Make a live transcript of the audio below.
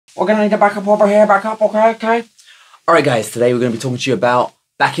We're gonna need to back up over here, back up, okay? Alright guys, today we're gonna be talking to you about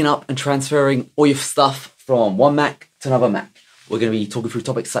backing up and transferring all your stuff from one Mac to another Mac. We're gonna be talking through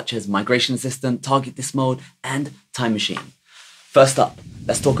topics such as Migration Assistant, Target This Mode, and Time Machine. First up,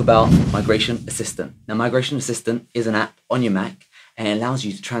 let's talk about Migration Assistant. Now, Migration Assistant is an app on your Mac and it allows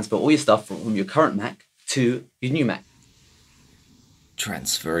you to transfer all your stuff from your current Mac to your new Mac.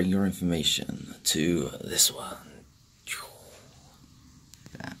 Transferring your information to this one.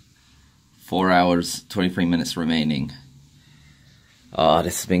 4 hours, 23 minutes remaining.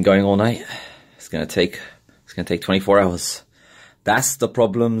 This has been going all night. It's gonna take 24 hours. That's the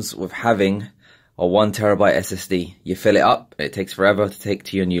problems with having a 1 terabyte SSD. You fill it up, it takes forever to take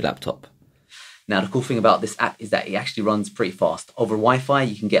to your new laptop. Now, the cool thing about this app is that it actually runs pretty fast. Over Wi-Fi,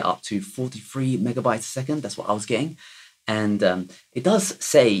 you can get up to 43 megabytes a second. That's what I was getting. And it does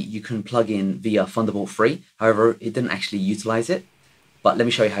say you can plug in via Thunderbolt 3. However, it didn't actually utilize it. But let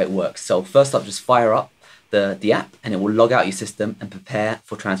me show you how it works. So first up, just fire up the app and it will log out your system and prepare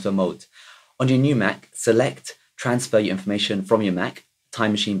for transfer mode. On your new Mac, select transfer your information from your Mac,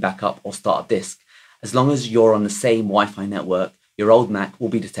 Time Machine backup or startup disk. As long as you're on the same Wi-Fi network, your old Mac will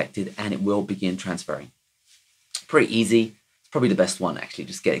be detected and it will begin transferring. Pretty easy. It's probably the best one actually,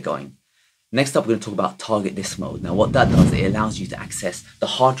 just get it going. Next up, we're going to talk about Target This Mode. Now what that does, it allows you to access the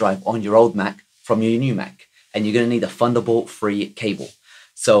hard drive on your old Mac from your new Mac. And you're going to need a Thunderbolt 3 cable.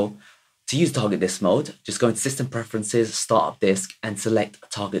 So to use Target This Mode, just go into System Preferences, Startup Disk, and select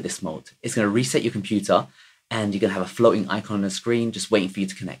Target This Mode. It's going to reset your computer and you're going to have a floating icon on the screen just waiting for you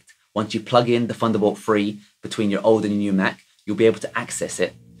to connect. Once you plug in the Thunderbolt 3 between your old and your new Mac, you'll be able to access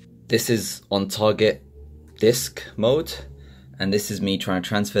it. This is on Target Disk mode, and this is me trying to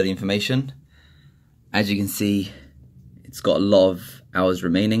transfer the information. As you can see, it's got a lot of hours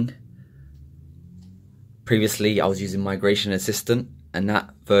remaining. Previously, I was using Migration Assistant, and that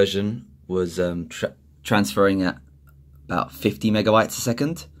version was transferring at about 50 megabytes a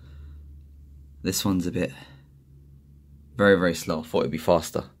second. This one's a bit very slow. I thought it'd be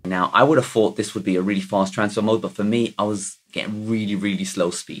faster. Now, I would have thought this would be a really fast transfer mode, but for me, I was getting really slow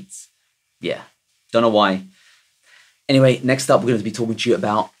speeds. Yeah, don't know why. Anyway, next up, we're going to be talking to you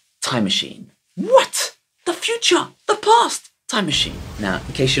about Time Machine. What? The future, the past, Time Machine. Now,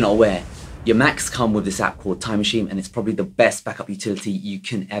 in case you're not aware, your Macs come with this app called Time Machine, and it's probably the best backup utility you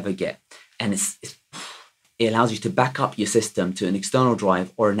can ever get. And it allows you to back up your system to an external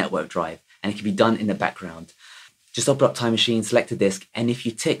drive or a network drive, and it can be done in the background. Just open up Time Machine, select a disk, and if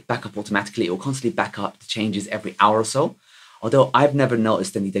you tick backup automatically, it will constantly back up the changes every hour or so. Although I've never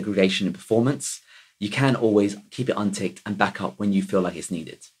noticed any degradation in performance, you can always keep it unticked and back up when you feel like it's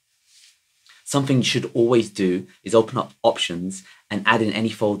needed. Something you should always do is open up options and add in any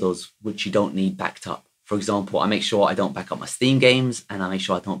folders which you don't need backed up. For example, I make sure I don't back up my Steam games and I make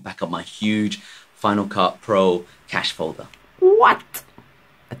sure I don't back up my huge Final Cut Pro cache folder. What?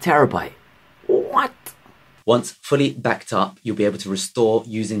 A terabyte? What? Once fully backed up, you'll be able to restore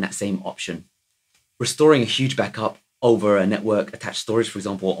using that same option. Restoring a huge backup over a network attached storage, for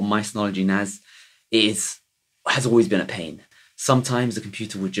example, on my Synology NAS, has always been a pain. Sometimes the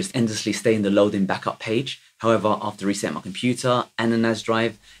computer would just endlessly stay in the loading backup page. However, after resetting my computer and the NAS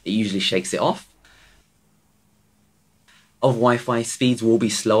drive, it usually shakes it off. Over Wi-Fi, speeds will be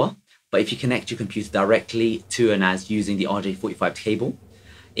slower, but if you connect your computer directly to a NAS using the RJ45 cable,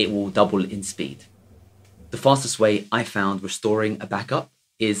 it will double in speed. The fastest way I found restoring a backup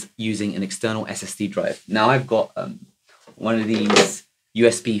is using an external SSD drive. Now I've got one of these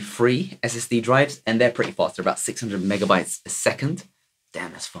USB-free SSD drives, and they're pretty fast. They're about 600 megabytes a second.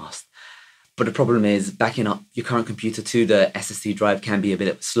 Damn, that's fast. But the problem is backing up your current computer to the SSD drive can be a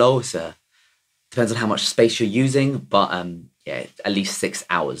bit slow. It depends on how much space you're using, but yeah, at least 6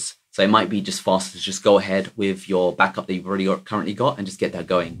 hours. So it might be just faster to just go ahead with your backup that you've already currently got and just get that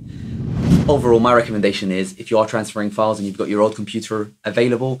going. Overall, my recommendation is if you are transferring files and you've got your old computer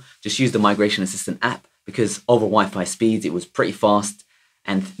available, just use the Migration Assistant app, because over Wi-Fi speeds, it was pretty fast.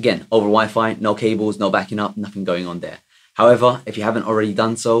 And again, over Wi-Fi, no cables, no backing up, nothing going on there. However, if you haven't already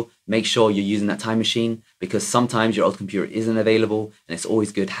done so, make sure you're using that Time Machine, because sometimes your old computer isn't available and it's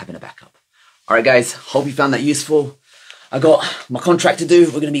always good having a backup. All right, guys, hope you found that useful. I got my contract to do.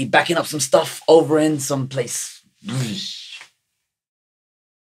 We're going to be backing up some stuff over in some place.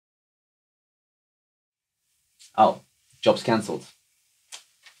 Oh, job's cancelled.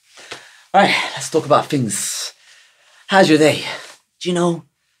 All right, let's talk about things. How's your day? Do you know,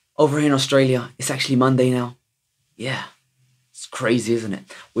 over here in Australia, it's actually Monday now? Yeah, it's crazy, isn't it?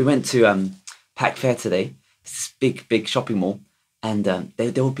 We went to Pack Fair today. It's this big shopping mall. And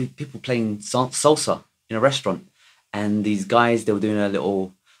there will be people playing salsa in a restaurant. And these guys, they were doing a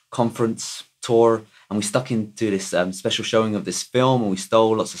little conference tour, and we stuck into this special showing of this film, and we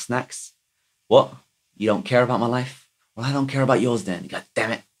stole lots of snacks. What? You don't care about my life? Well, I don't care about yours then. God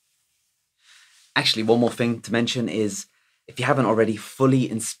damn it. Actually, one more thing to mention is, if you haven't already, fully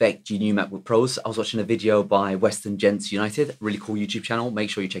inspect your new MacBook Pros. I was watching a video by Western Gents United, really cool YouTube channel. Make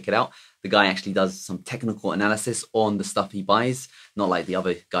sure you check it out. The guy actually does some technical analysis on the stuff he buys, not like the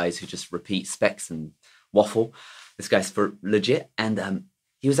other guys who just repeat specs and waffle. This guy's for legit, and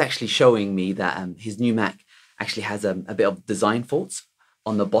he was actually showing me that his new Mac actually has a bit of design faults.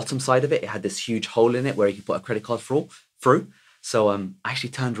 On the bottom side of it, it had this huge hole in it where you could put a credit card through. So I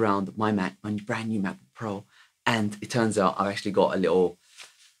actually turned around my Mac, my brand new MacBook Pro, and it turns out I've actually got a little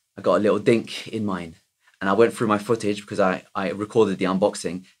dink in mine. And I went through my footage because I recorded the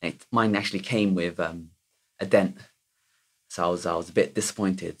unboxing, and mine actually came with a dent. So I was a bit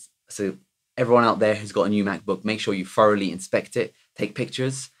disappointed. So everyone out there who's got a new MacBook, make sure you thoroughly inspect it, take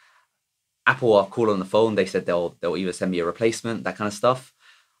pictures. Apple are cool on the phone. They said they'll either send me a replacement, that kind of stuff.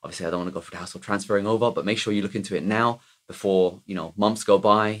 Obviously, I don't want to go through the hassle of transferring over, but make sure you look into it now before, you know, months go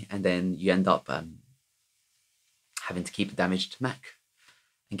by and then you end up having to keep a damaged Mac.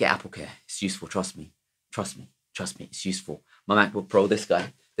 And get Apple Care. It's useful, trust me. Trust me, it's useful. My MacBook Pro, this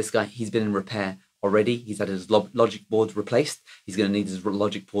guy, he's been in repair already. He's had his logic board replaced. He's going to need his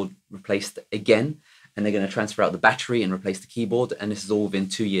logic board replaced again. And they're going to transfer out the battery and replace the keyboard. And this is all within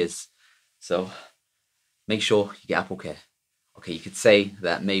 2 years. So make sure you get Apple Care. Okay, you could say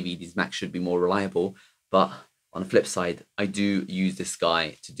that maybe these Macs should be more reliable, but on the flip side, I do use this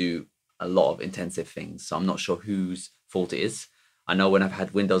guy to do a lot of intensive things. So I'm not sure whose fault it is. I know when I've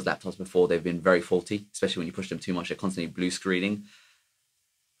had Windows laptops before, they've been very faulty, especially when you push them too much, they're constantly blue screening.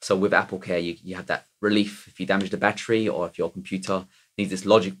 So with Apple Care, you have that relief if you damage the battery or if your computer needs this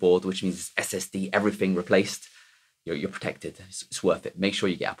logic board, which means SSD, everything replaced, you're protected. It's worth it. Make sure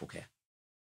you get Apple Care.